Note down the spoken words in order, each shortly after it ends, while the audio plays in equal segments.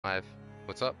Live.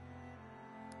 What's up?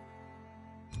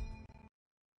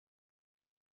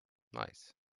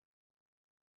 Nice.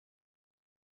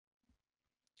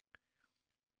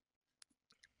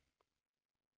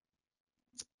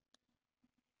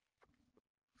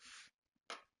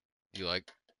 You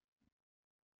like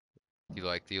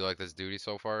do you like this duty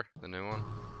so far? The new one?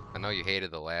 I know you hated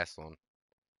the last one.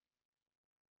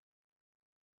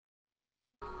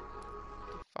 What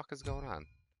the fuck is going on?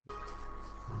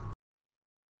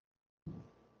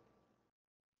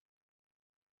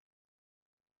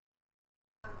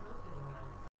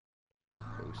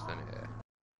 Boost in it.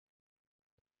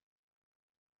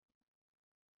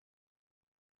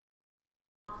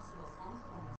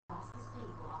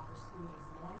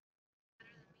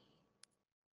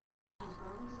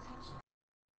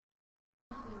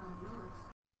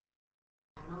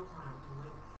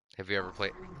 Have you ever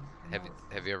played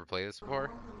have you ever played this before?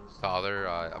 Father,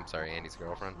 I'm sorry, Andy's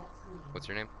girlfriend. What's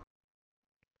your name?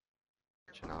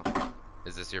 Chanel.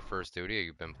 Is this your first duty or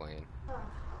you've been playing?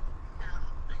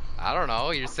 I don't know.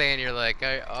 You're saying you're like,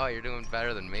 oh, you're doing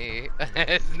better than me.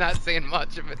 It's not saying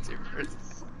much if it's your first.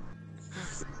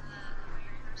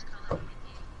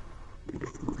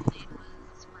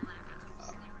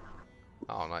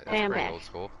 Oh, nice. That's pretty old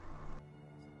school.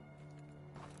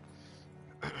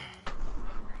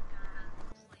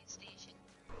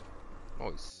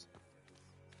 Nice.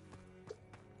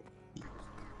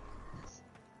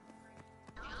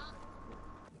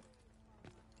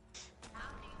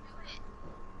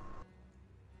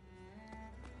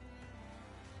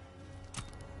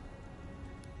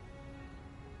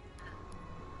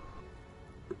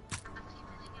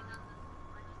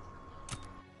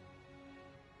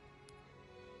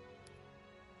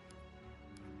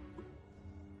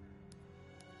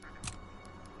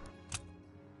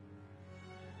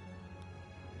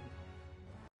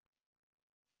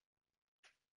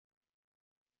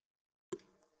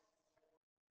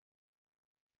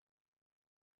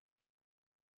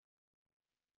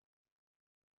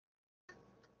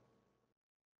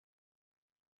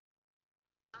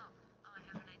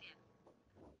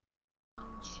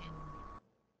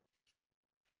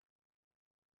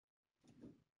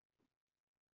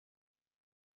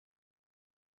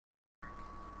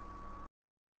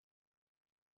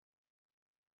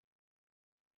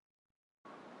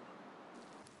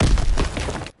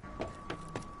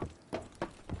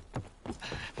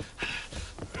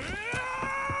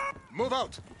 Move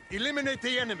out! Eliminate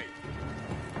the enemy!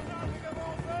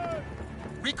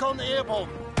 Recon airborne!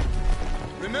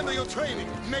 Remember your training!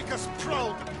 Make us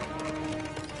proud!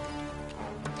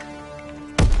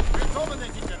 We're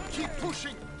dominating them! Keep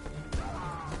pushing!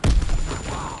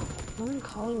 How many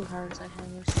calling cards I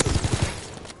have?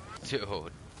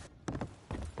 Dude.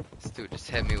 This dude just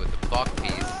hit me with the buck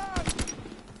piece.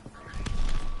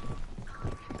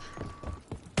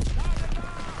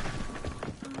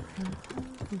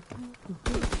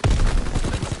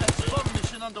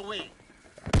 Mission underway.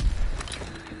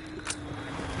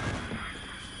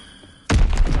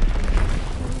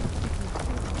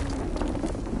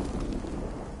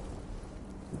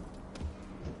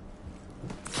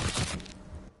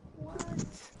 What?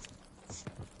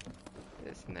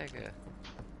 This nigga.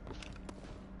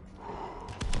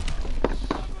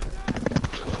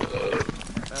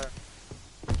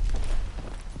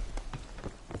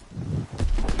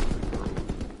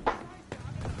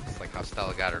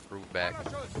 Stella got her groove back.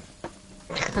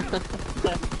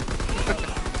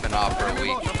 Been off for a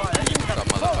week. What's up,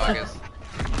 motherfuckers?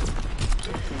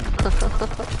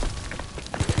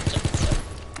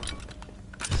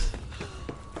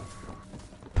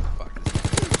 Fuck this.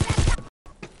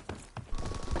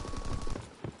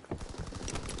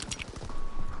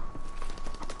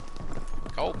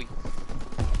 Kobe.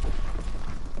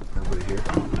 Everybody here?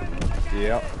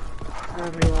 Yep.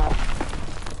 Everybody left.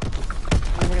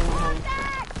 Everybody went home.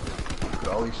 Look at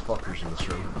all these fuckers in this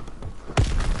room.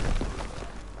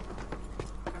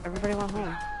 Everybody went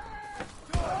home.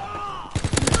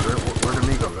 Where did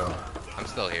Migo go? I'm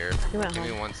still here. He went Give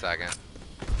home. me 1 second.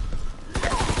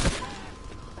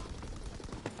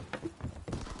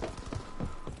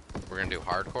 We're gonna do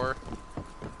hardcore.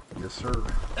 Yes, sir.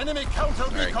 Enemy counter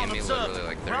recon give me observed. literally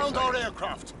like 30 Ground our seconds.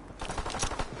 aircraft.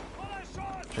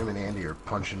 Jim and Andy are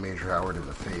punching Major Howard in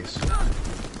the face.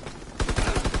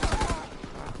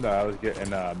 No, I was getting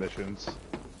missions,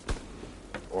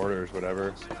 orders,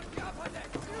 whatever.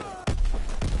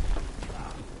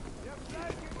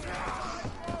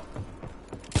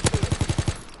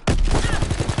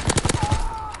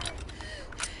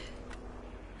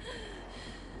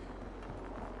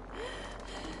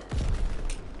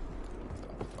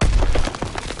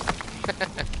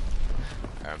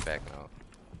 I'm I'm back now.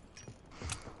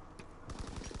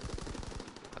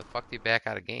 How the fuck do you back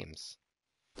out of games?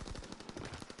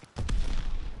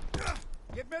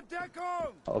 Get me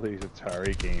Deco! All these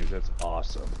Atari games, that's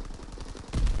awesome.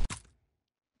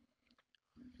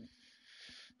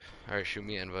 Alright, shoot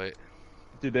me an invite.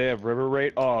 Did they have River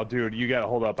Raid? Oh, dude, you gotta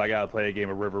hold up. I gotta play a game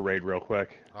of River Raid real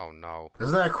quick. Oh no.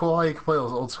 Isn't that cool how you can play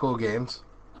those old school games?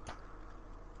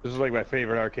 This is like my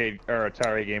favorite arcade or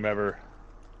Atari game ever.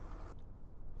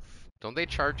 Don't they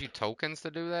charge you tokens to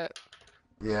do that?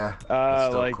 Yeah. that's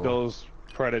still Like cool. those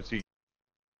credits you.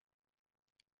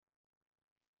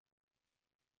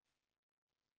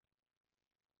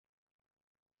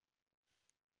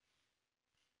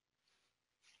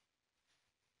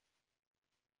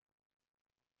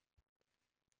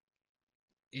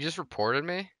 You just reported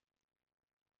me?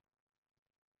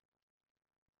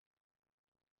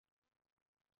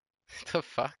 The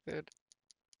fuck, dude?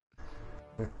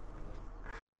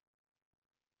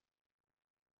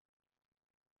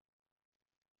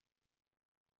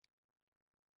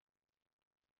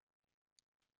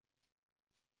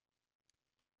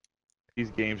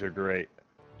 These games are great.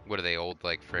 What are they old,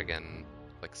 like friggin'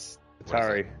 like what is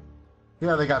Atari. it?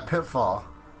 Yeah, they got Pitfall.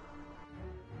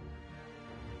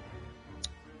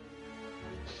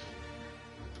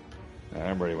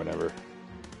 I'm ready whenever.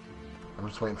 I'm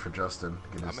just waiting for Justin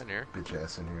to get I'm his in here. bitch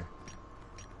ass in here.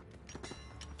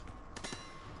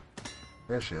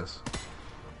 There she is.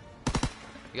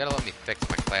 You gotta let me fix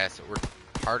my class. We're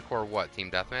hardcore what?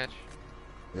 Team deathmatch?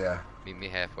 Yeah. Meet me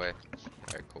halfway.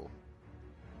 Alright, cool.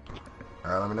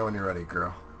 Alright, let me know when you're ready,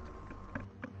 girl.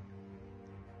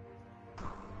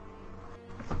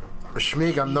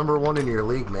 Shmeeg, I'm #1 in your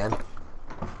league, man.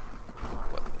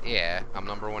 What? Yeah, I'm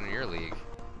 #1 in your league.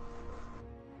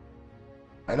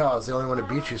 I know, I was the only one to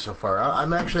beat you so far.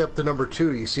 I'm actually up to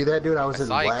 #2. You see that, dude? I was I in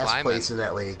saw you last climbing. place in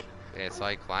that league. Yeah, it's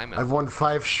like climbing. I've won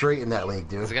 5 straight in that league,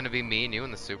 dude. Is it gonna be me and you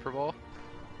in the Super Bowl?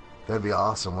 That'd be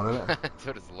awesome, wouldn't it? That's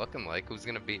what it's looking like. Who's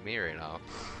gonna beat me right now?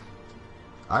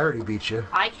 I already beat you.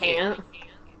 I can't.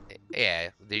 Yeah,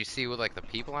 do you see with like the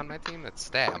people on my team? That's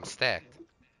stacked. I'm stacked.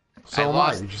 So am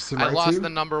I. Did you see my I lost team? the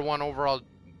 #1 overall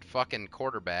fucking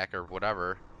quarterback or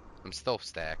whatever. I'm still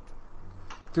stacked.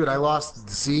 Dude, I lost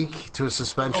Zeke to a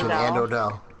suspension Odell. and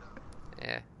Odell.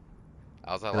 Yeah.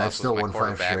 All I And I lost still was my won 5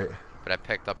 quarterback. straight. But I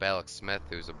picked up Alex Smith,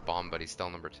 who's a bum, but he's still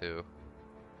 #2.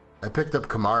 I picked up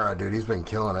Kamara, dude. He's been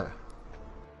killing it.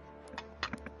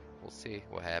 We'll see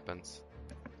what happens.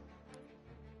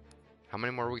 How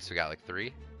many more weeks we got? Like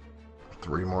 3?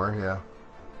 3 more, yeah.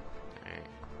 Alright.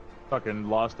 Fucking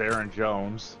lost Aaron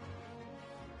Jones.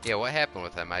 Yeah, what happened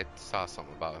with him? I saw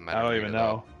something about him. I don't didn't even read it,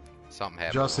 though. know. Something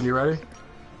happened. Justin, you ready?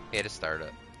 Yeah, just start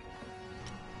it.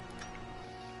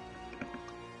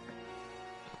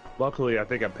 Luckily, I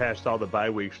think I passed all the bye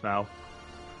weeks now.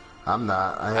 I'm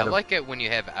not. I like it when you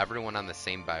have everyone on the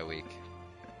same bye week.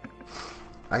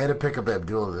 I had to pick up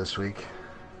Abdullah this week.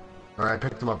 Or I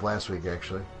picked him up last week,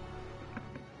 actually.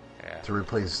 Yeah. To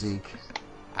replace Zeke.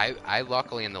 I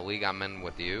luckily in the league I'm in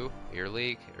with you, your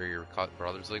league, or your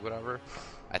brother's league, whatever,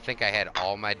 I think I had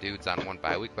all my dudes on one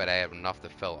bye week, but I have enough to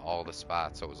fill all the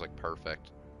spots, so it was like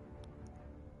perfect.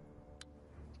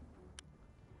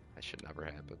 That shit never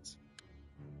happens.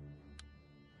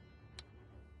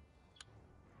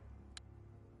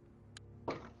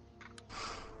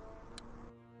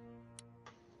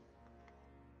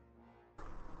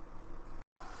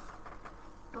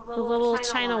 The little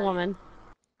China woman.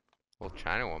 Well,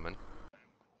 China woman.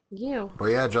 You. But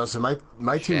yeah, Justin, my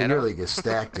team in your Shadow. league is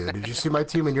stacked, dude. Did you see my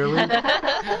team in your league?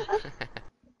 That's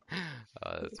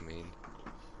mean.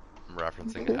 I'm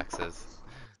referencing exes.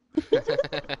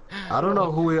 I don't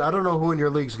know who in your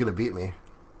league's gonna beat me.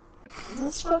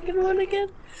 This fucking one again?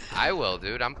 I will,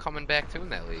 dude. I'm coming back too in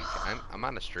that league. I'm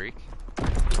on a streak.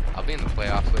 I'll be in the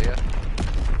playoffs with you.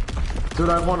 Dude,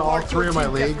 I've won all 3 of my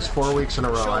leagues 4 weeks in a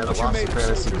row. I haven't lost a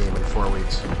fantasy game in 4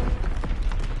 weeks.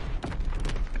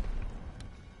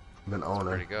 I'm an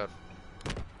owner. Pretty good.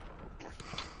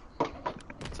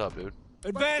 What's up, dude?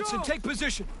 Advance and take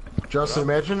position. Justin,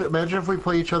 imagine if we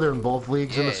play each other in both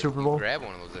leagues in the Super you Bowl. grab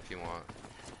one of those if you want.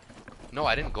 No,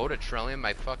 I didn't go to Trillium.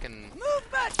 I fucking...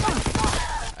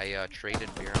 I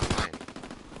traded beer online.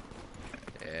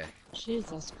 Yeah.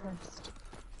 Jesus Christ.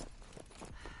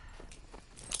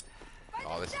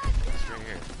 Oh, this right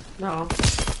here. No.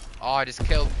 Oh, I just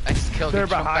killed They're you, Chump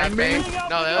behind me? Pepe.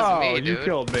 No, that was Oh, me, dude. you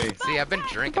killed me. See, I've been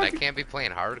drinking. I can't be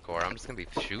playing hardcore. I'm just gonna be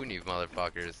shooting you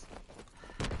motherfuckers.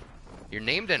 Your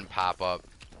name didn't pop up.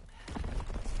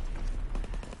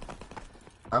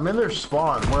 I'm in their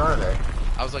spawn. Where are they?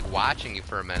 I was like watching you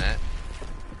for a minute,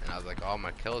 and I was like, oh, I'm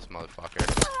gonna kill this motherfucker.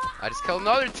 I just killed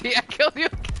another T. I killed you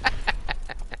again.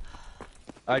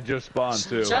 I just spawned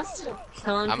too. Just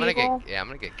killing I'm gonna people. get, I'm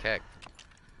gonna get kicked.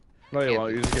 No, you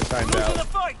won't. You just get timed out.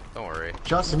 Don't worry.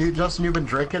 Justin, you've been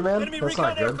drinking, man? That's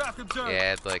not good. Yeah, I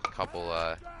had like a couple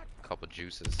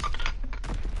juices.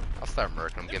 I'll start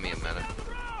murking them. Give me a minute.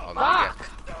 Oh, no, yeah.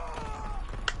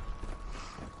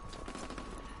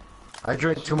 I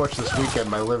drank too much this weekend.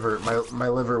 My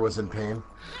liver was in pain.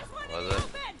 Was it?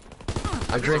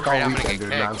 I drank all afraid I'm gonna weekend, get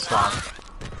dude, kicked. nonstop.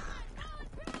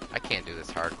 I can't do this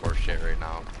hardcore shit right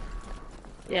now.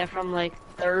 Yeah, from like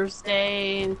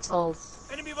Thursday until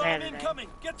Saturday.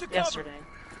 Yesterday.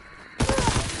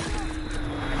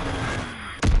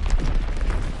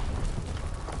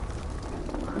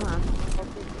 Come on.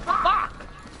 Fuck!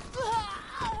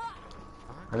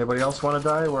 Anybody else want to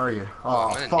die? Where are you? Oh,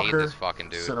 I'm gonna need fucker. this fucking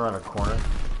dude. Sitting around a corner.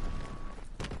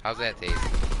 How's that taste?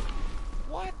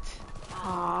 What?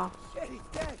 Aw.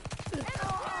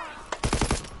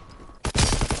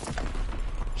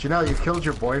 Janelle, you killed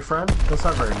your boyfriend? That's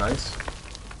not very nice.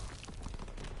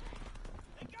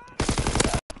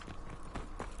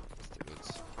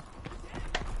 Dudes.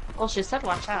 Well, she said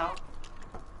watch out.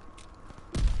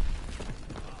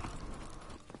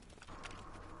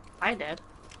 I did.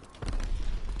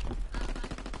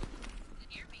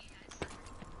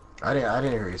 I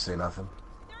didn't hear you say nothing.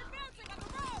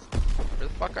 Where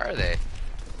the fuck are they?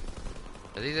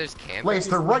 Are these just camping? Lace,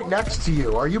 they're right next to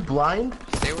you. Are you blind?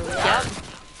 Stay where they Yep. are.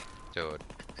 Dude.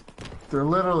 They're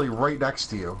literally right next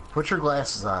to you. Put your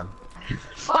glasses on.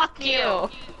 Fuck you!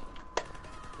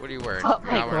 What are you wearing? Put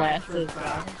You're my not wearing, glasses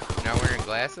on. you're not wearing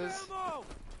glasses?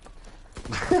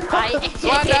 I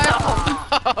Swan am. dive!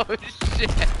 Oh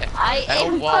shit! I I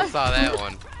hope am. Wall saw that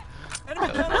one.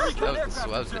 That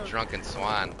was the drunken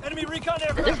swan. Enemy recon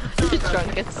aircraft.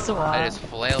 Drunken I swan. just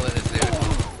flailed at this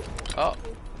dude. Oh.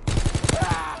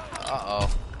 Uh-oh.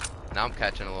 Now I'm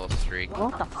catching a little streak.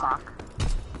 What the fuck?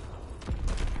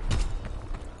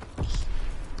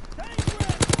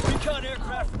 Recon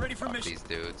aircraft ready for Fuck mission. these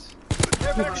dudes.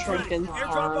 Airbags ready. Drunken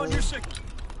Airdrop on your signal.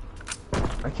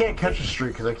 I can't catch a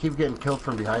streak because I keep getting killed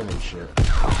from behind and shit.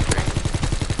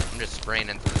 I'm just spraying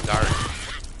into the dark.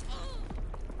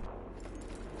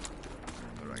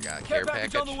 What do I got? Care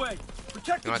package? On the way.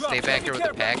 Protect You the wanna stay drop. back here with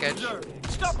the package?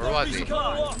 Stop Where was he?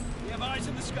 recon aloft. We have eyes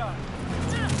in the sky.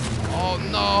 Oh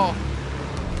no!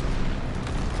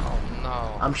 Oh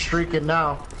no. I'm streaking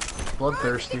now.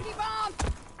 Bloodthirsty.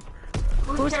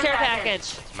 Who's care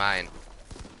package? It's mine.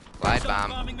 Glide bomb.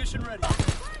 Bombing mission ready.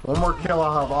 One more kill,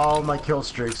 I'll have all my kill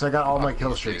streaks. I got all my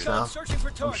kill streaks now. Searching for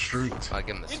I'm targets. streaked. I'll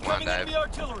give him the swan Incoming dive. enemy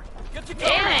artillery. Get to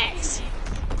Damn it!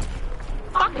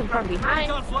 Fucking from behind,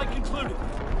 Recon flight concluded.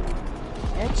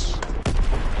 bitch.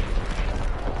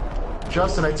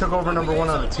 Justin, I took over #1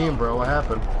 on the team, bro. What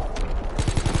happened?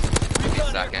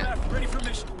 Recon second. aircraft ready for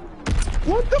mission.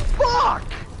 What the fuck?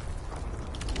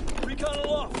 Recon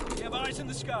aloft. We have eyes in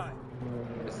the sky.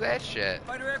 What's that shit?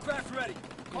 Fighter aircraft ready.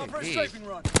 Call for a Jeez. strafing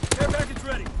run. Care package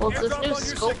ready. Well, it's this Airdrop new on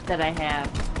your scope signal. that I have.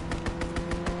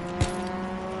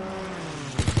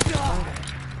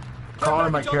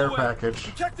 Calling my package on care the way. package.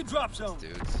 Protect the drop zone.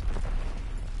 Dudes.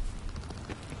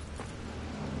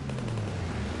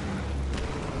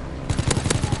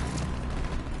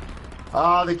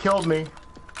 They killed me.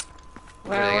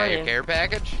 Where Where they are got your you? care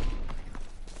package?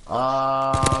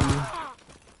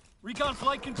 Recon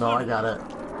flight No, concluded. I got it.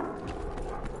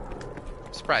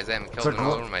 I'm surprised I haven't It's killed a,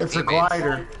 another one of my it's a teammates.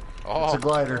 glider. Oh. It's a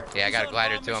glider. Yeah, I got a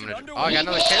glider too. I'm gonna. Oh, I got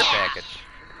another care package.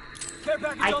 Care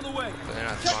package on the way. So they're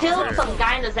not Killed spawning some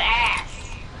guy in his ass.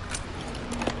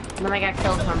 And then I got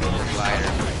killed from behind. glider.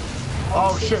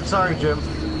 Oh shit, sorry, Jim.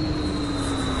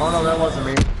 Oh no, that wasn't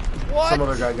me. What? Some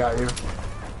other guy got you.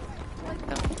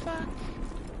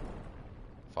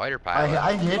 Fighter pilot.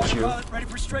 I hit you. Pilot ready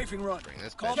for strafing run. Bring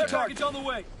this Call bitch the in. package on the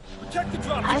way. Protect the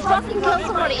drop. I fucking killed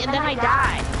somebody and then I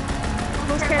died.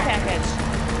 Who's care package?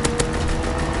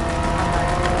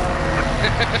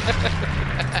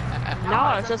 No,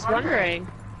 I was just wondering.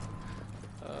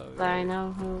 But I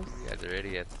know who's You guys are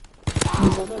idiots. who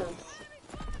it is.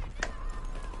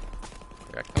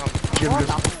 Here I come. What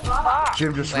the fuck?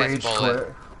 Jim just Last rage bullet.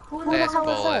 quit. Who the Last hell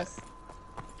bullet. is this?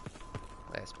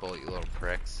 Last bullet, you little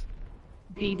pricks.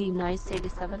 BD Nice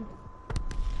 87?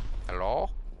 Hello?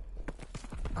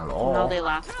 Hello. No, they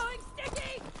left.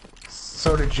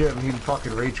 So did Jim. He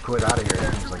fucking rage quit out of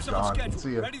here. He's like, Troopers on gone. schedule.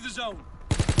 See ya. Ready the zone.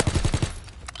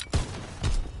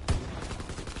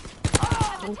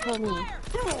 Don't kill me.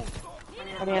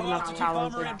 I already have enough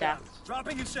problems with death.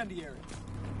 Dropping incendiary.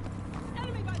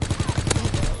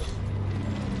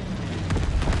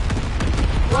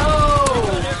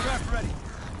 Whoa! Aircraft ready.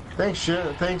 Thanks,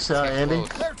 shit. Thanks, Andy. Close.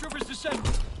 Paratroopers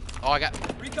descending. Oh, I got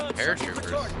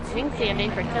paratroopers. Thanks, Andy,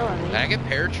 for killing me. Did I get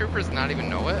paratroopers and not even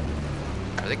know it?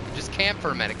 I think just camp for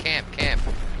a minute. Camp.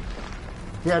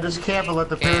 Yeah, just camp and let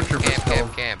the paratroopers kill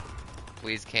them. Camp.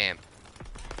 Please camp.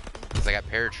 Because I got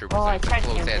paratroopers Oh, and it's a I tried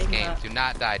close-ass camping, game. but- Do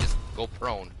not die. Just go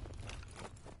prone.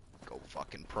 Go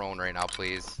fucking prone right now,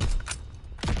 please.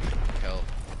 Kill.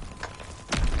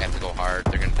 I have to go hard.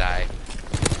 They're gonna die.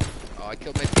 Oh, I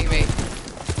killed my teammate.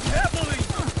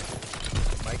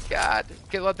 Oh my god.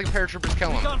 Okay, let the paratroopers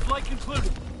kill him. Flight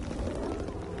concluded.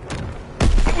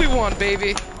 We won,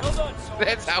 baby. Well done,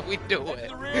 That's how we do Head it.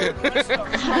 to the rear, rest up.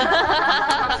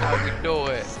 That's how we do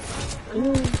it.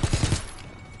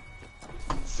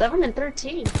 7 and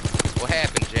 13. What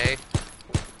happened, Jay?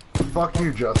 Fuck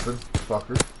you, Justin.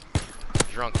 Fucker.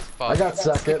 Drunk as fuck. I got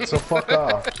second, so fuck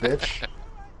off, bitch.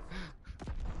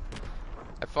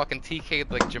 I fucking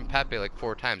TK'd like Jim Pepe like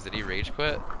 4 times. Did he rage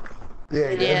quit? Yeah,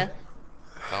 he did. Yeah.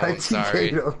 Oh, I I'm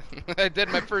sorry. TK'd him. I did.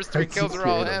 My first 3 kills were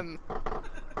all TK'd him.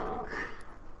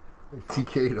 I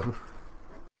TK'd him.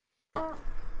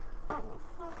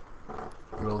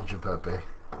 Good old Giuseppe.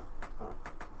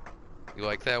 You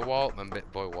like that, Walt? My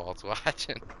boy Walt's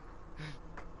watching.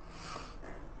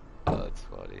 Oh, that's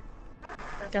funny.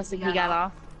 Guessing he got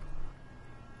off.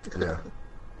 Yeah.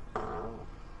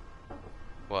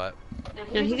 What?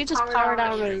 You know, he could just power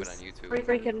down Stream his it on YouTube.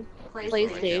 freaking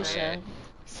PlayStation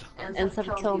instead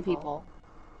of killing people.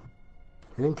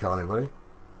 He didn't kill anybody.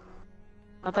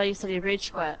 I thought you said he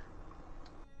rage quit.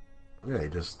 Yeah, he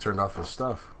just turned off his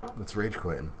stuff. That's rage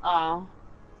quitting. Oh,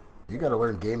 You gotta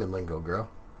learn gaming lingo, girl.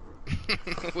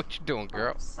 What you doing,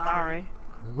 girl? sorry.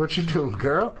 What you doing,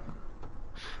 girl?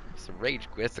 It's a rage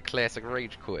quit. It's a classic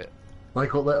rage quit.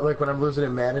 Like when I'm losing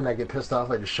in Madden, I get pissed off,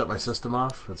 I just shut my system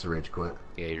off. That's a rage quit.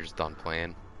 Yeah, you're just done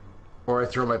playing. Or I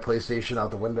throw my PlayStation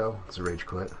out the window. It's a rage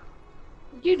quit.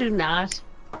 You do not.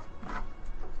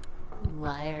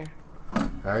 Liar. I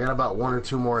got about 1 or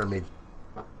 2 more in me.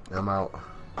 I'm out.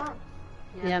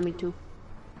 Yeah, me too.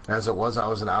 As it was, I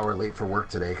was an hour late for work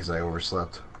today because I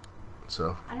overslept.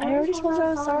 So I already told you I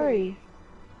was sorry.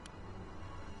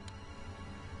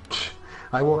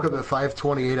 I woke up at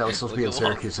 5:28. I was supposed to be in Look at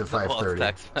Walt's- Syracuse at Walt's 5:30.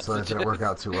 text So that didn't work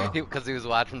out too well. Because he was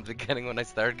watching the beginning when I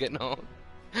started getting home.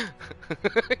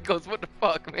 He goes, what the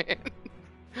fuck, man?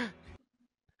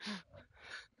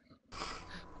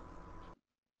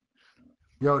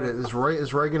 Yo, is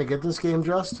Roy gonna get this game,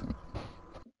 Just?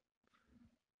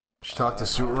 Should talk to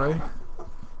Suit Roy.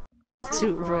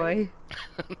 Suit Roy.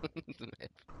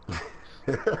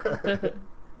 Good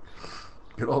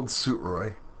old Suit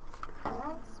Roy.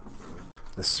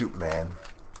 The Suit Man.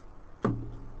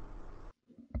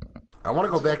 I want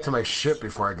to go back to my ship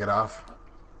before I get off.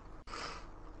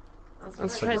 I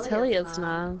was trying to tell you it's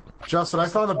not. Justin, I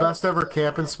found the best ever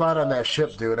camping spot on that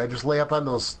ship, dude. I just lay up on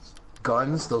those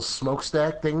guns, those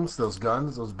smokestack things, those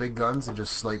guns, those big guns, and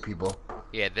just snipe people.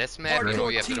 Yeah, this map, you know what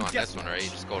you have to do on this one, right? You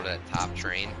just go to that top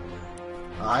train.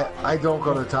 I don't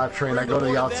go to the top train. I go to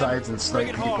the outsides and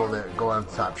snipe people that go on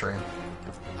the top train.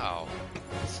 Oh,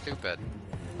 stupid.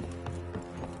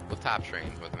 We'll top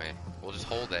train with me. We'll just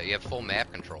hold it. You have full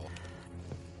map control.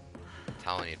 I'm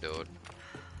telling you, dude.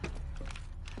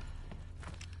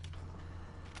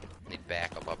 Need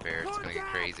backup up here. It's gonna get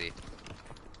crazy.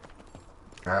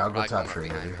 Alright, I'll go Probably top going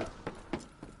train with behind you. me.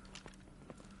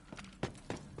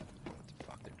 What the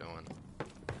fuck they're doing?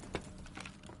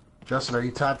 Justin, are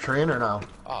you top train or no?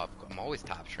 Oh, I'm always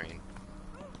top train.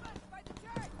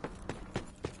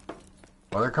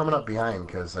 Well, they're coming up behind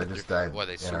because I just died. What,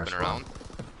 are they in our swooping spawn. around?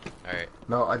 Alright.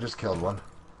 No, I just killed one.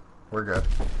 We're good.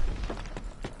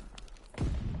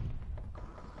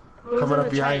 Coming up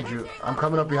behind you. I'm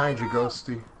coming up behind you,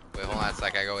 Ghosty. Wait, hold on a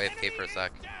sec. I go AFK for a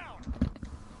sec.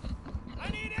 I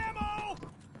need ammo!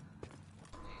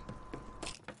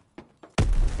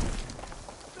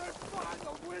 They're behind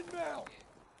the windmill!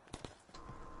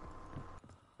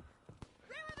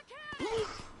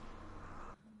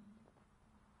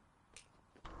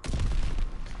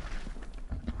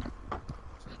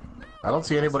 I don't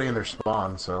see anybody in their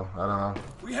spawn, so I don't know.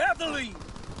 We have the lead!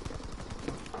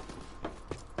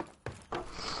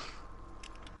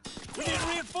 We need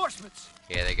reinforcements!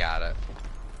 Yeah, they got it.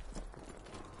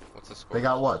 What's the score? They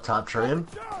got what? Top train?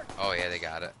 Oh yeah, they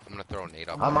got it. I'm gonna throw a nade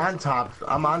up. I'm there. on top.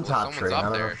 I'm on top someone's train. up I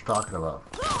don't know there. what you're talking about.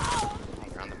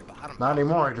 You're on the bottom. Not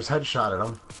anymore. I just headshotted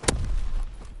him.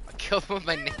 I killed him with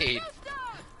my nade.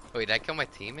 Wait, did I kill my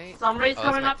teammate? Somebody's Oh,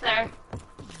 that's coming my up there.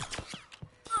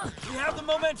 We have the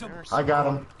momentum! I got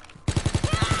him.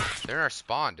 They're in our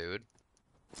spawn, dude.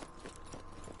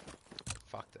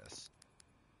 Fuck this.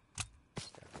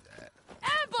 Gotta do that.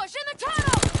 Ambush in the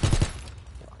tunnel!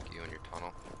 Fuck you and your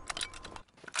tunnel.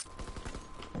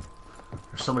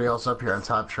 somebody else up here on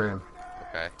top train.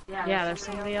 Okay. Yeah, there's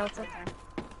somebody else up there.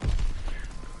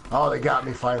 Oh, they got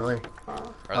me finally. Are they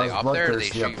up there or are they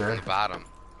bloodthirsty shooting from the bottom?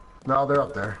 No, they're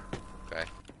up there. Okay.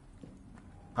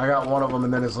 I got one of them,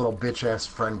 and then his little bitch-ass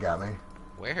friend got me.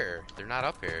 Where? They're not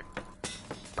up here.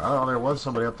 I don't know, there was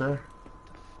somebody up there.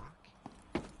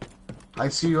 I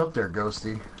see you up there,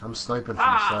 Ghosty. I'm sniping from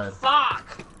the side.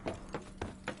 Fuck!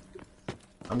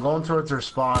 I'm going towards their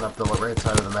spawn up the right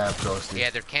side of the map, Ghosty. Yeah,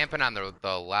 they're camping on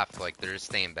the left, like they're just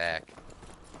staying back.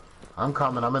 I'm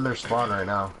coming. I'm in their spawn right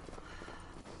now.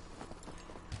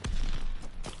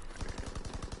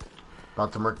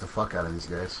 About to murk the fuck out of these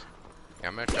guys. Yeah,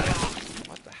 I'm gonna try to...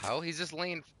 What the hell? He's just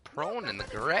laying prone in the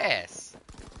grass.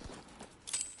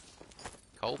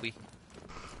 Colby.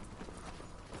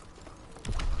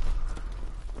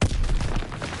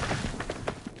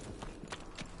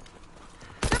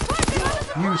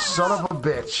 You son of a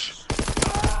bitch.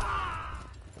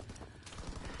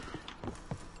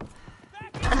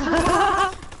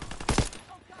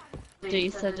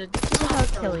 Jason, did I'll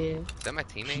kill you. Is that my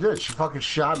teammate? She did. She fucking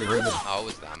shot me right in the Oh, it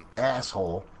was them.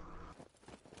 asshole.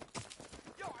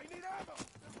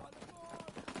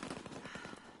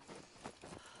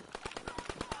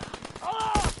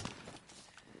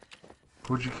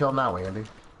 Who'd you kill now, Andy?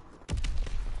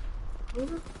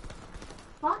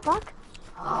 Fuck?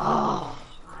 Oh,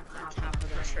 on top of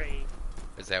the tree.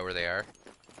 Is that where they are?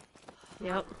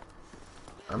 Yep.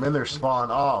 I'm in their spawn.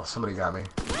 Oh, somebody got me.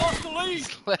 Lost the lead!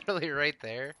 He's literally right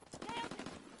there.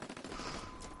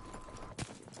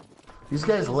 These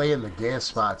guys lay in the gas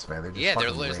spots, man. They're just Yeah, they're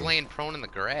fucking just lame. laying prone in the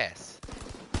grass.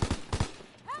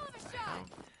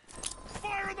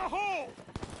 Fire in the hole!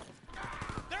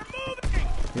 They're moving!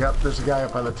 Yep, there's a guy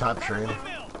up on the top train.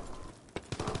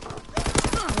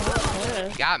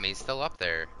 He got me. He's still up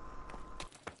there.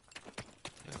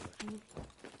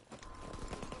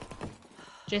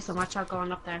 Jason, watch out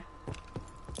going up there.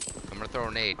 I'm gonna throw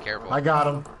a nade. Careful. I got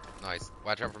him. Nice.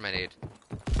 Watch out for my nade.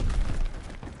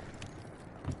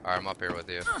 Alright, I'm up here with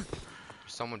you. There's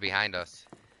someone behind us.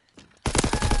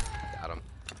 Got him.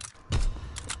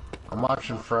 I'm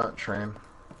watching front train.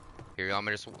 Here, you want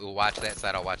me to just watch that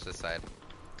side? I'll watch this side.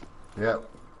 Yep.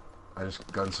 I just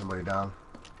gunned somebody down.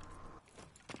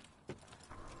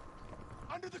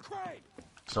 Under the crane!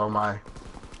 So am I.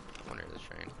 One near the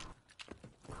train.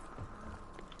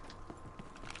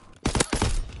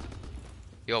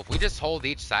 Yo, if we just hold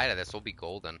each side of this, we'll be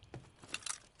golden.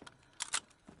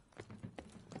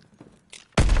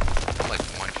 I'm like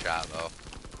one shot, though.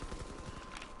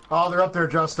 Oh, they're up there,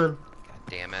 Justin. God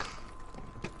damn it.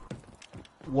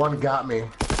 One got me.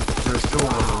 There's two of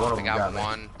them, and one of I them got got me.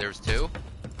 one. There's two?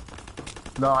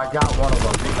 No, I got one of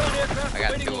them. Recon aircraft I got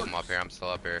awaiting two of orders. them up here. I'm still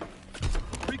up here.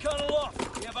 Recon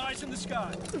aloft. We have eyes in the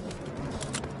sky.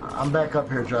 I'm back up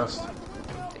here, Just.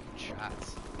 Taking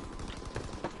shots.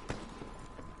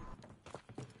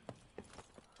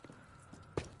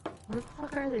 Where the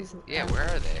fuck are these? Yeah, where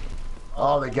are they?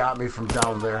 Oh, they got me from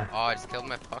down there. Oh, I just killed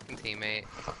my fucking teammate.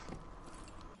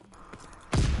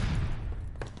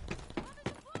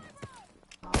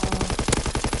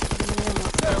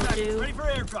 Ready for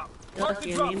airdrop. Mark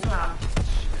the drop zone.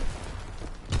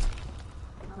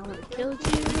 I would've killed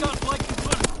you. Recon flight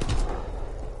concluded.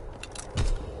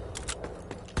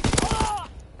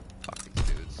 Fuck these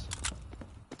dudes.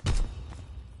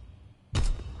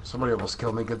 Somebody almost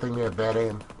killed me. Good thing they had bad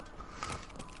aim.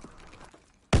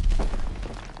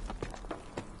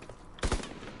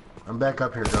 I'm back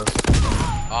up here, Ghost.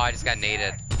 Oh, I just got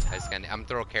naded. I'm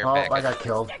throwing care Oh, package. I got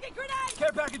killed.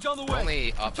 Care package on the way.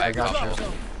 Only up by I got couple.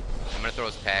 you. I'm gonna throw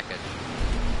his package.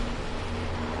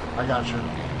 I got you.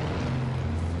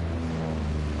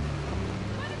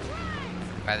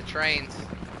 By the trains.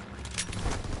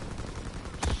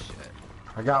 Shit.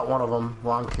 I got one of them.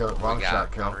 Long kill. Long We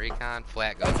shot got kill. recon,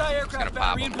 flat gun. I'm just gonna Anti-aircraft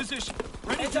pop battery in him. position.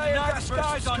 Ready to deny the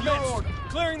skies on your order.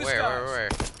 Clearing the skies. Where?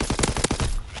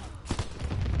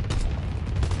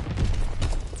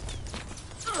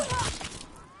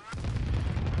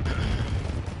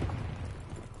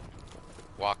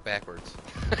 Walk backwards.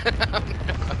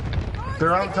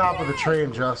 They're on top of the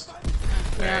train, Just.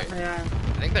 Yeah, Alright. they are.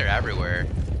 I think they're everywhere.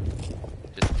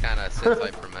 Just kind of sit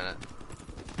tight for a minute.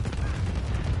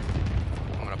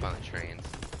 Coming up on the trains.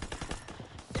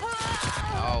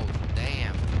 Oh,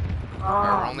 damn.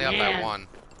 We're only up by one.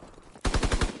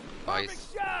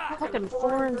 Nice. Fucking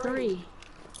 4 and 3.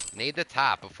 Nade the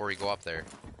top before you go up there.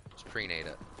 Just pre-nade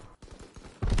it.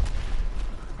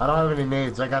 I don't have any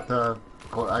nades. I got the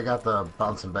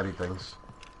bouncing Betty things.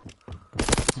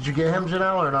 Did you get him,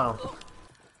 Janelle, or no?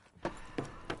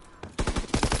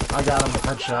 I got him.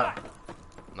 Headshot.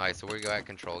 Nice, so where you go at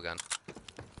control gun.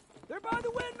 They're by By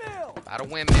the windmill! Out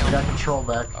of windmill. We got control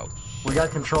back. Oh, We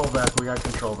got control back. We got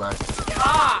control back.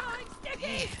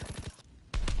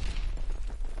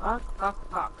 Fuck,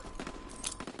 fuck, fuck.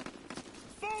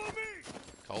 Follow me!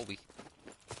 Colby.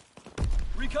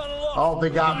 Recon aloft. Oh,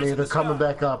 they got me. They're coming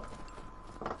back up.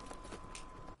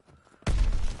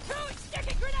 Throwing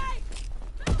sticky grenade!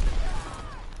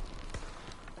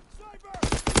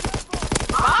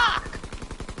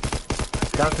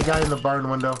 Got the guy in the barn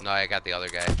window. No, I got the other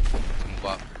guy. Let's move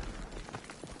up.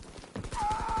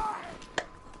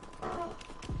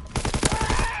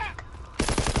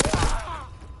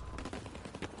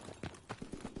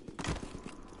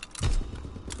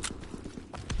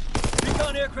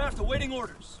 Recon aircraft awaiting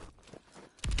orders.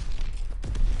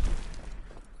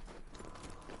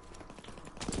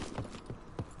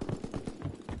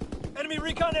 Enemy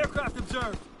recon aircraft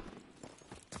observed.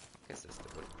 Guess this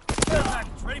dude. Care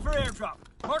package ready for airdrop.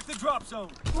 Mark the drop zone.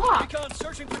 What? Recon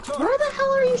searching for targets. Where the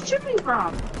hell are you shooting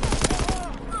from?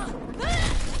 What the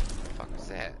fuck was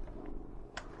that?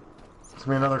 It's gonna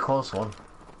be another close one.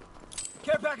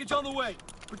 Care package on the way.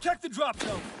 Protect the drop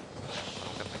zone.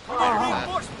 Oh.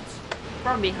 Reinforcements.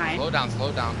 From behind. Slow down,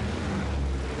 slow down.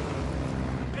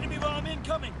 Enemy bomb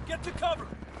incoming. Get to cover.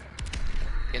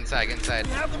 Get inside, get inside.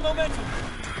 We have the momentum.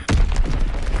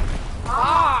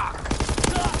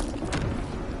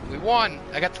 We won!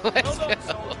 I got the Well last done, kill.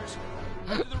 soldiers.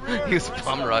 Under the rear, He was right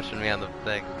bum side. rushing me on the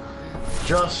thing.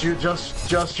 Just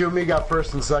you and me got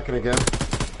first and second again.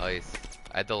 Nice.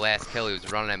 I had the last kill. He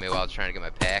was running at me while I was trying to get my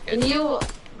package. And you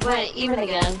went even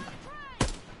again.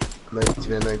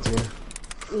 19 and 19.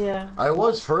 Yeah. I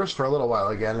was first for a little while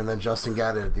again, and then Justin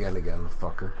got it at the end again,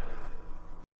 fucker.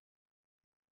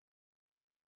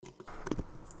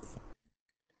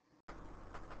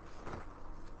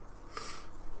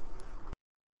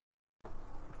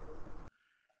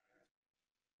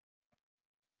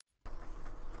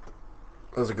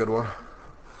 That was a good one.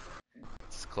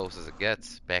 It's as close as it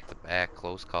gets. Back to back,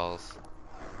 close calls.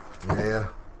 Yeah.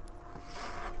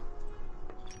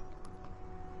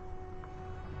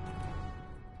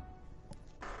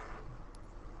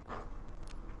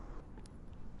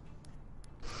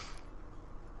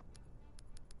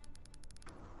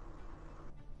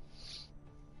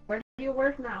 Where do you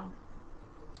work now?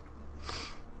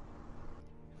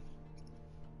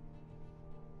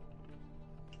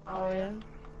 Oh yeah.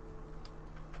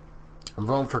 I'm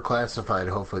voting for classified.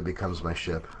 Hopefully it becomes my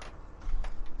ship.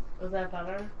 Was that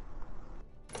better?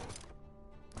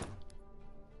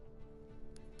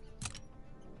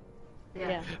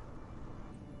 Yeah.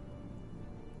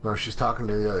 No, she's talking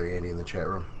to the other Andy in the chat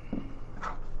room.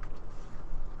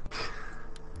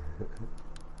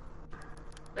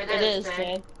 It is,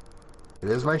 Jay. It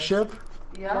is my ship?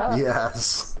 Yeah.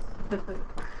 Yes.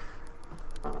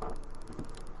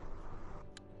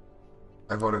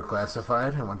 I voted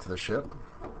classified. I went to the ship.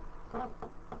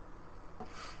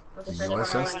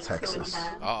 USS Texas.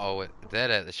 Uh-oh, it did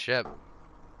it. The ship.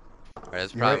 Alright,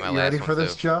 that's You, probably my you last ready one, for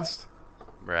this, too. Just?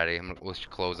 I'm ready. We'll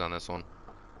close on this one.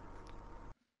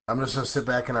 I'm just gonna sit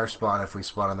back in our spawn if we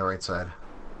spawn on the right side.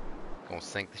 Gonna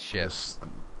sink the ship. Just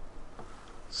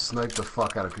snipe the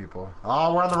fuck out of people.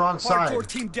 Oh, we're on the wrong side. Hardcore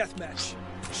team deathmatch.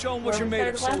 Show them what you're made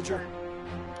of, soldier.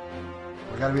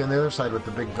 We gotta be on the other side with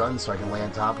the big gun so I can lay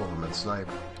on top of them and snipe.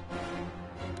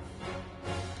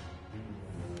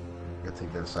 Gotta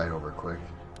take that side over quick.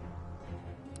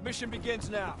 Mission begins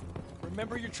now.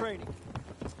 Remember your training.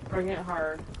 Bring it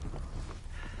hard.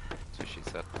 That's what she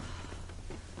said.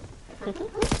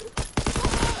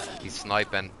 He's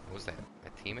sniping. What was that? A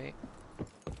teammate?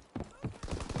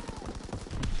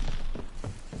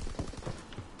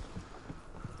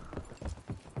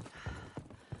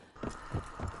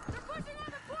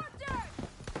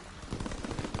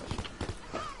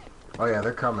 Oh yeah,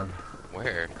 they're coming.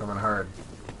 Where? Coming hard.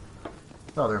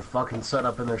 No, they're fucking set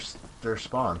up in their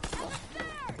spawn.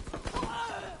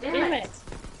 Damn it.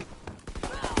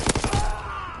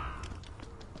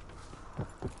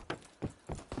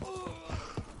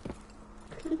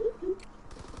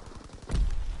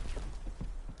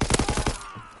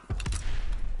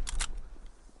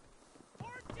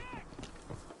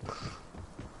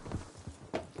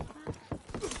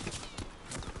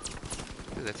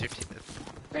 Dude, that's your team.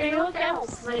 Hey, look out,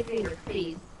 sniping your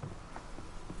face.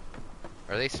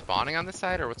 Are they spawning on this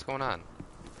side, or what's going on?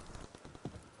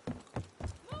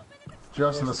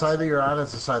 Justin, the side that you're on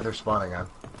is the side they're spawning on.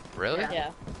 Really?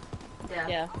 Yeah.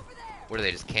 Yeah. What are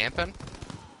they, just camping?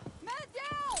 Man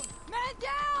down! Man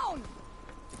down!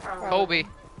 Kobe!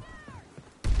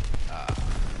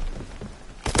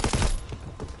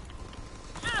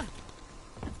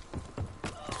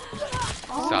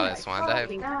 Saw that swan dive.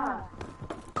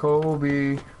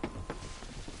 Kobe.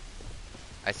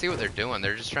 I see what they're doing.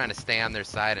 They're just trying to stay on their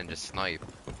side and just snipe.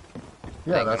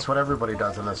 Yeah, that's what everybody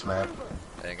does in this map.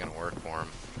 That ain't gonna work for them.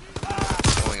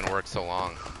 It's only gonna work so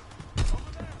long.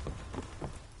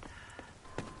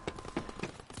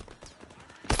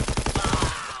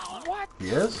 What? He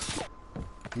is?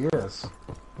 He is.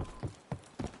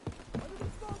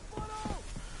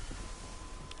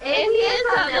 And he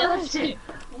is on the other team.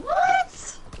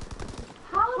 What?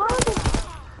 How the...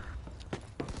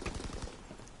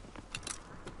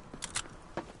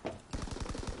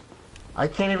 I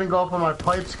can't even go up on my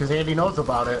pipes because Andy knows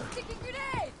about it.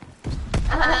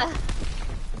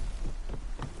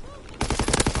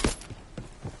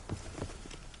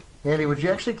 Andy, would you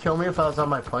actually kill me if I was on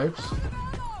my pipes?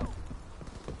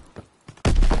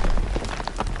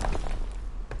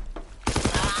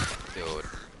 Dude.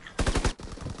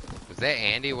 Was that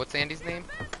Andy? What's Andy's name?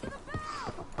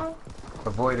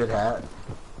 Avoided hat.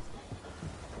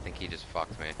 I think he just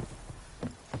fucked me.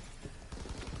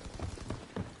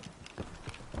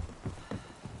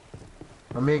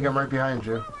 Amiga, I'm right behind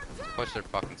you. Push their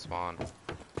fucking spawn.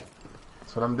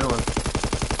 That's what I'm doing.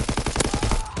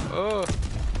 Oh!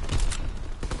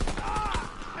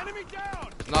 Enemy down!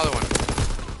 Another one.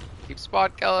 Keep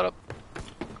spawn killing him.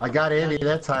 I got Andy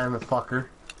that time, the fucker.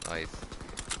 Nice.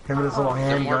 Him and his little Is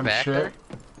there more handgun back shit. there?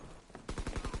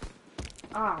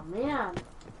 Oh, man.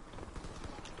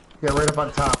 Yeah, right up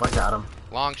on top. I got him.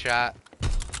 Long shot.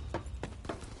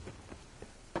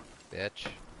 Bitch.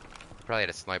 Probably had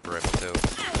a sniper rifle too.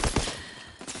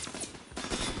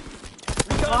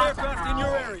 Recon aircraft in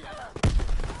your area.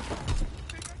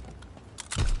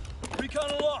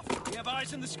 Recon aloft. We have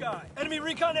eyes in the sky. Enemy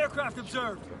recon aircraft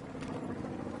observed.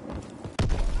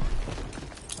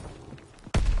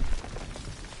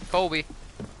 Kobe.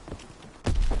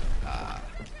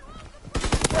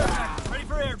 Ready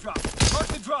for airdrop. Mark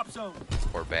the drop zone.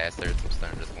 Poor bastards. I'm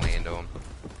starting to just lay into them.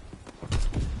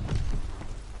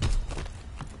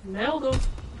 Nailed him.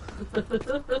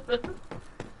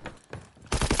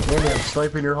 Andy, I'm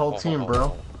sniping your whole team,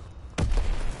 bro.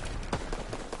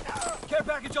 Care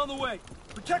package on the way.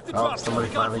 Protect the Oh, drop zone. somebody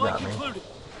Recon finally flight got me. concluded.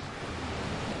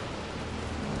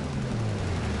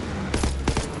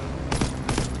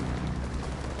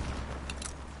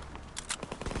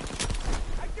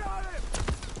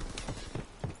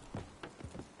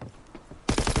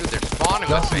 Dude, they're spawning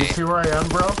Justin, with you me. see where I am,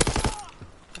 bro?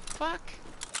 Fuck.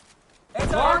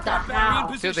 Anti-aircraft battery in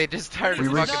position. Dude, they just started We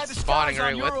fucking Deny the spawning skies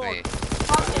right on your with me. order.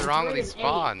 What's wrong with these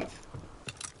spawns?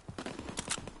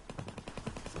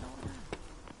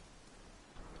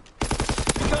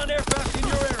 Recon aircraft in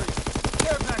your area.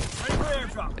 Care package ready for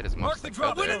airdrop. They just Mark must the have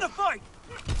drop. got Win in there. the fight.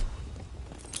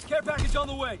 Care package on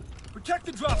the way. Protect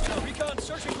the drop zone. Recon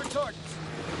searching for targets.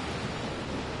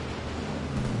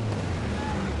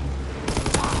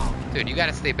 Dude, you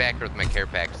gotta stay back here with my care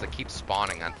pack because they keep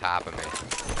spawning on top of me.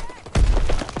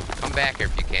 Come back here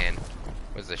if you can.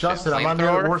 What is this Justin, shit? I'm on the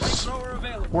other. Flamethrower? Thrower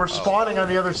available. We're spawning on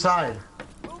the other side.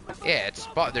 Yeah,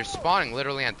 they're spawning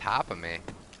literally on top of me.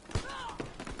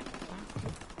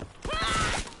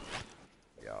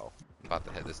 Yo, I'm about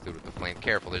to hit this dude with the flame.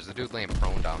 Careful, there's a dude laying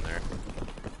prone down there.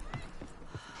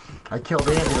 I killed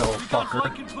Andy, little Recon flight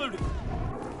fucker. concluded.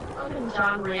 Fucking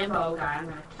John Rambo guy. I'm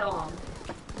gonna kill him.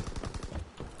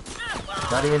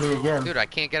 Got Andy again. Dude, I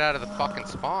can't get out of the fucking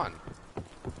spawn.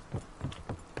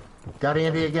 Got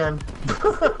Andy again.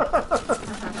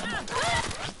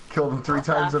 Killed him 3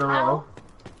 times in a row.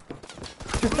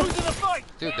 Losing the fight.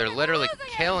 Dude, they're literally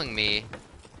killing me.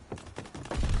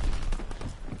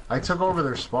 I took over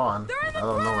their spawn. I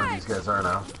don't know where these guys are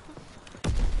now.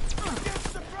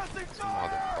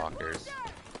 Motherfuckers.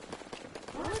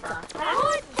 What the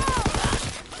hell?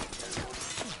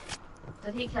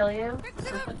 Did he kill you?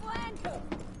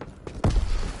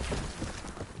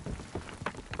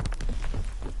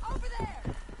 Over there.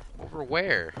 Over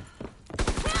where?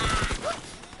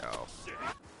 Yo.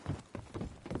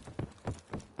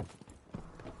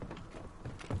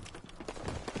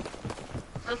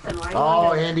 Listen, why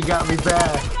Oh, you Andy got me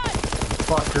back.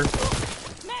 Fucker.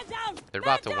 Man down. They're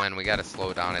about to win. We gotta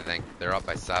slow down, I think. They're up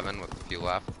by 7 with a few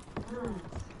left.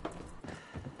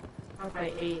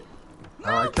 Okay, 8.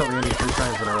 Oh, I killed Andy 3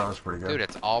 times in a row. That's pretty good. Dude,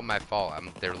 it's all my fault.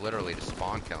 They're literally just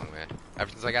spawn killing me.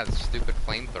 Ever since I got this stupid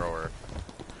flamethrower.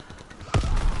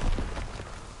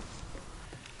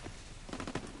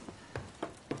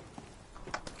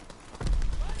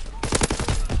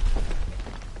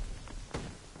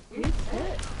 You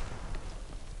sick.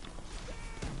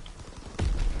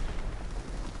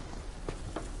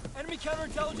 Enemy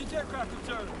counterintelligence aircraft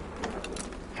observed.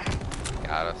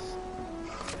 Got us.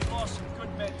 They lost some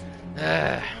good men.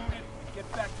 Ugh. Wounded, get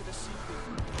back to the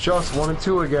CP. Just 1 and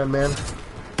 2 again, man.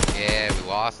 Yeah, we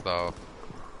lost though.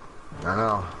 I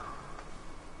know.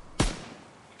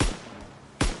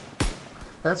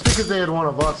 That's because they had one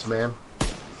of us, man.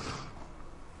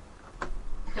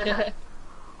 I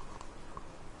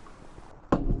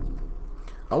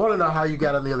want to know how you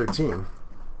got on the other team.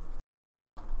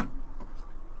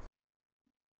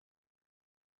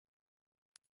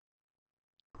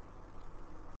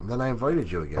 And then I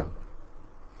invited you again.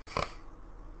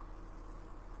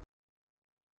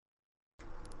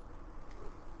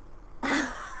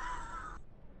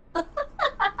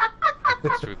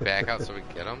 Should we back out so we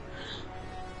can get him?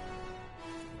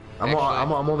 I'm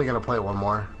only gonna play one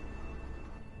more.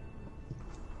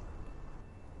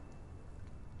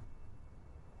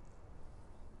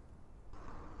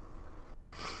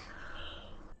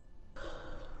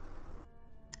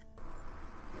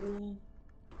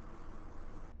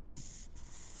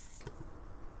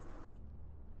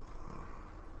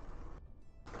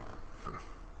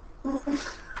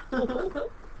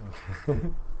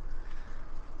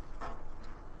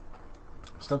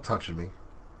 Stop touching me.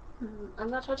 I'm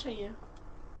not touching you.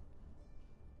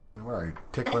 Why are you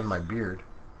tickling my beard?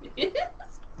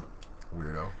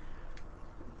 Weirdo.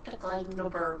 Tickling no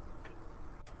bird.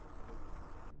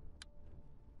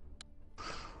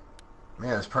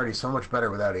 Man, this party's so much better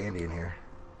without Andy in here.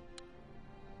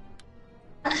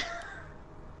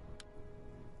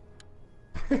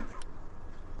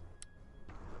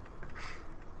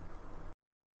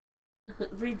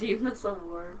 Redeem this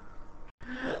award.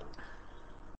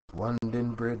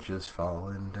 London Bridge is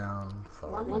falling down,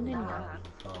 falling down,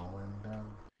 falling down.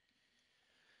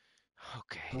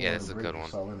 Okay, yeah, this is a good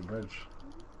one. London Bridge,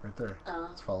 right there.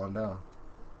 It's falling down.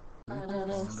 Falling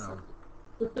down.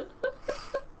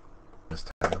 This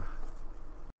time.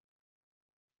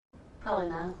 Probably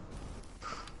not.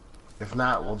 If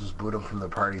not, we'll just boot him from the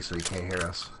party so he can't hear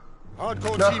us.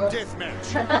 Hardcore team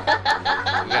deathmatch.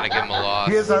 We gotta give him a loss.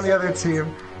 He is on the other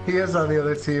team. He is on the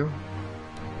other team.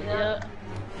 Yeah.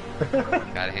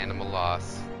 Gotta hand him a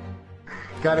loss.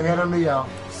 Gotta hand him the yell.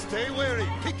 Stay wary.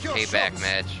 Pick your Payback shots.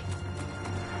 match.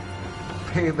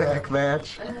 Payback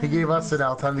match. He gave us an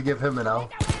L. Time to give him an L.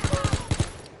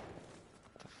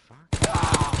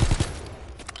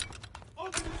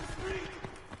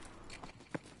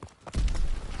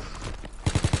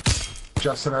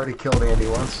 Justin already killed Andy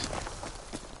once.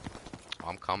 Oh,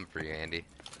 I'm coming for you, Andy.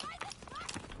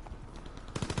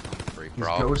 I'm free, He's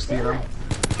bro. ghosting him.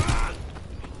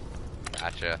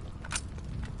 Gotcha.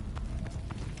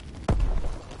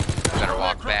 Better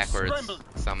walk backwards,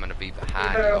 so I'm gonna be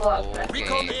behind you the whole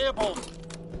Recon game. airborne.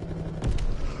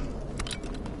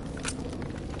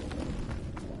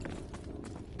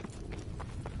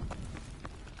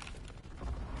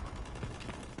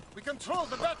 We control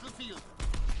the battlefield.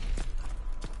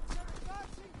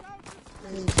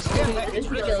 Care package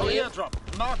ready for airdrop.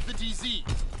 Mark the DZ.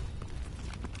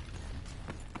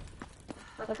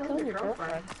 Let's kill your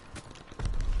girlfriend.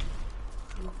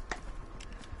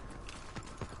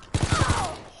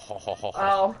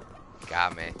 Oh.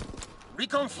 Got me.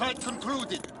 Recon flight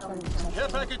concluded. Care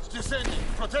package descending.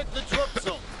 Protect the drop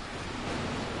zone.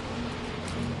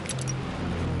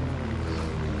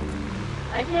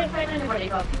 I can't find anybody,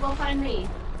 but people find me.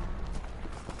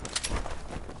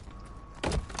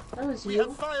 That was We you.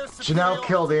 have fire Janelle superior.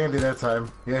 killed Andy that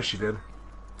time. Yeah, she did.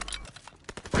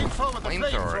 Bring forward the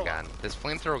Flamethrower gun. This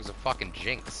flamethrower was a fucking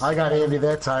jinx. I got Andy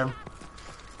that time.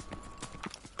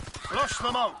 Flush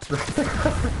them out.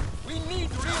 We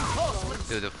need reinforcements.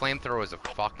 Dude, the flamethrower was a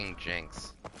fucking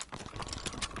jinx.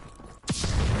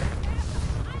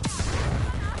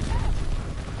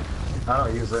 I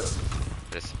don't use it.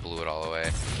 Just blew it all away.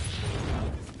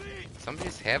 Somebody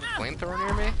just have a flamethrower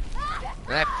near me?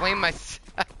 And I flame myself.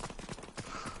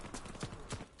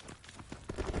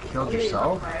 Killed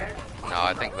yourself? No,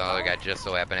 I think the other guy just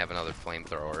so happened to have another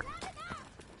flamethrower.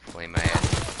 Flame my ass.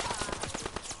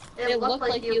 It looked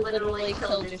like you literally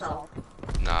killed yourself.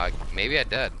 Nah, maybe I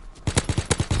did.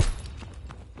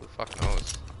 Who the fuck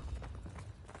knows?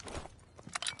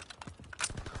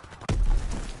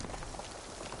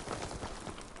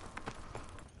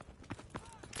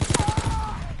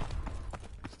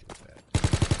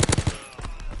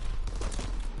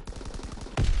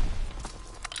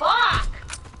 Fuck!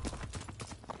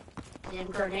 Damn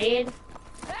grenade.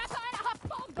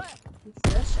 What's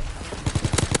this shit?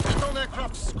 Recon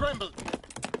aircraft scrambled.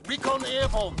 Recon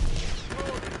airborne.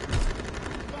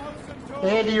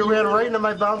 Andy, you ran right into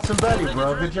my bouncing Betty,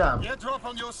 bro. Good job. Airdrop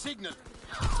on your signal.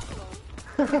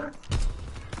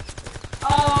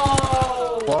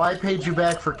 Oh! Well, I paid you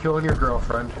back for killing your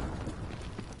girlfriend.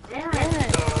 Damn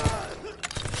it.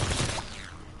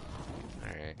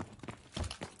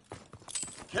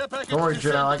 Care package Don't worry,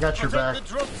 descending. Janelle, I got your Protect back. the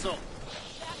drop zone.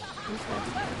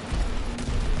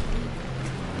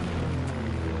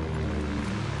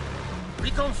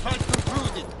 Recon flight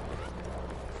concluded.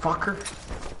 Fucker.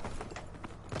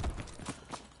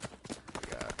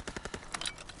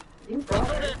 Recon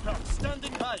aircraft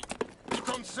standing by.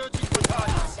 Recon searching for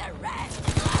targets.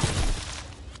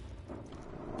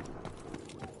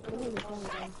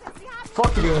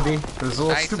 Fuck it, Andy. There's a little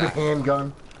Nice, stupid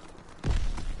handgun.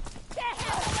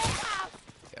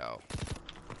 Yo.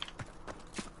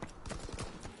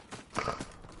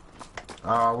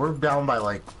 We're down by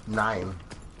like 9.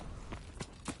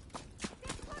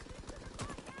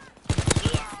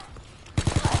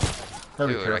 Gotta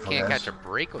be Dude, I careful, can't guys. catch a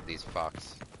break with these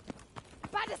fucks.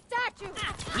 By the statue!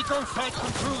 Recon flight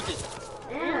concluded.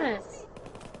 Yes.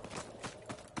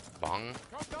 Bong.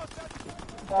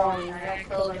 Boring. I got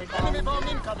killed with Enemy bomb. bomb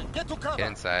incoming. Get to Get cover.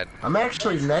 inside. I'm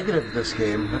actually negative this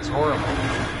game. That's horrible.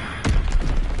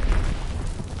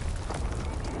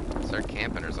 Start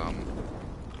camping or something.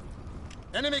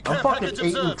 Enemy I'm care fucking package 8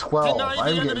 and observed. 12. Deny the I'm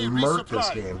enemy getting murked this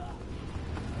resupply. game.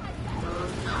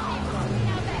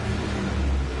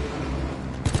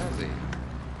 Where is he?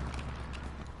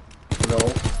 No.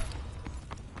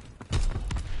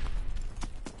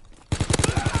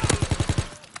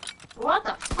 What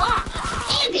the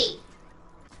fuck? Andy!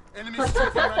 Enemy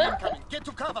strike line incoming. Get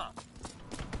to cover.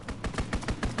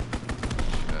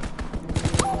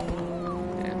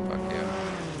 Yeah, fuck you.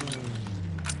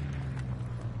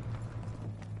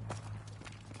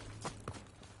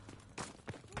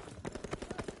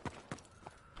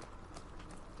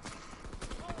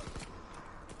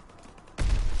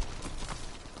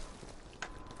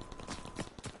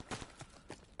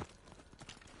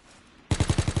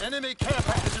 Enemy care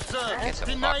package observed. Get the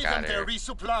Deny fuck them outta their here.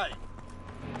 resupply.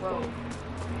 Whoa.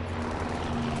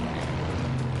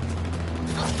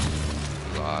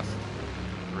 We lost.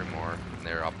 3 more. And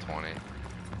they're up 20.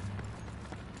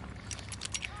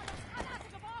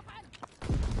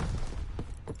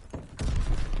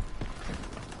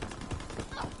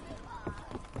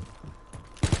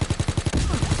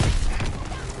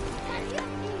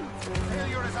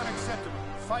 Failure is unacceptable.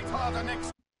 Fight harder next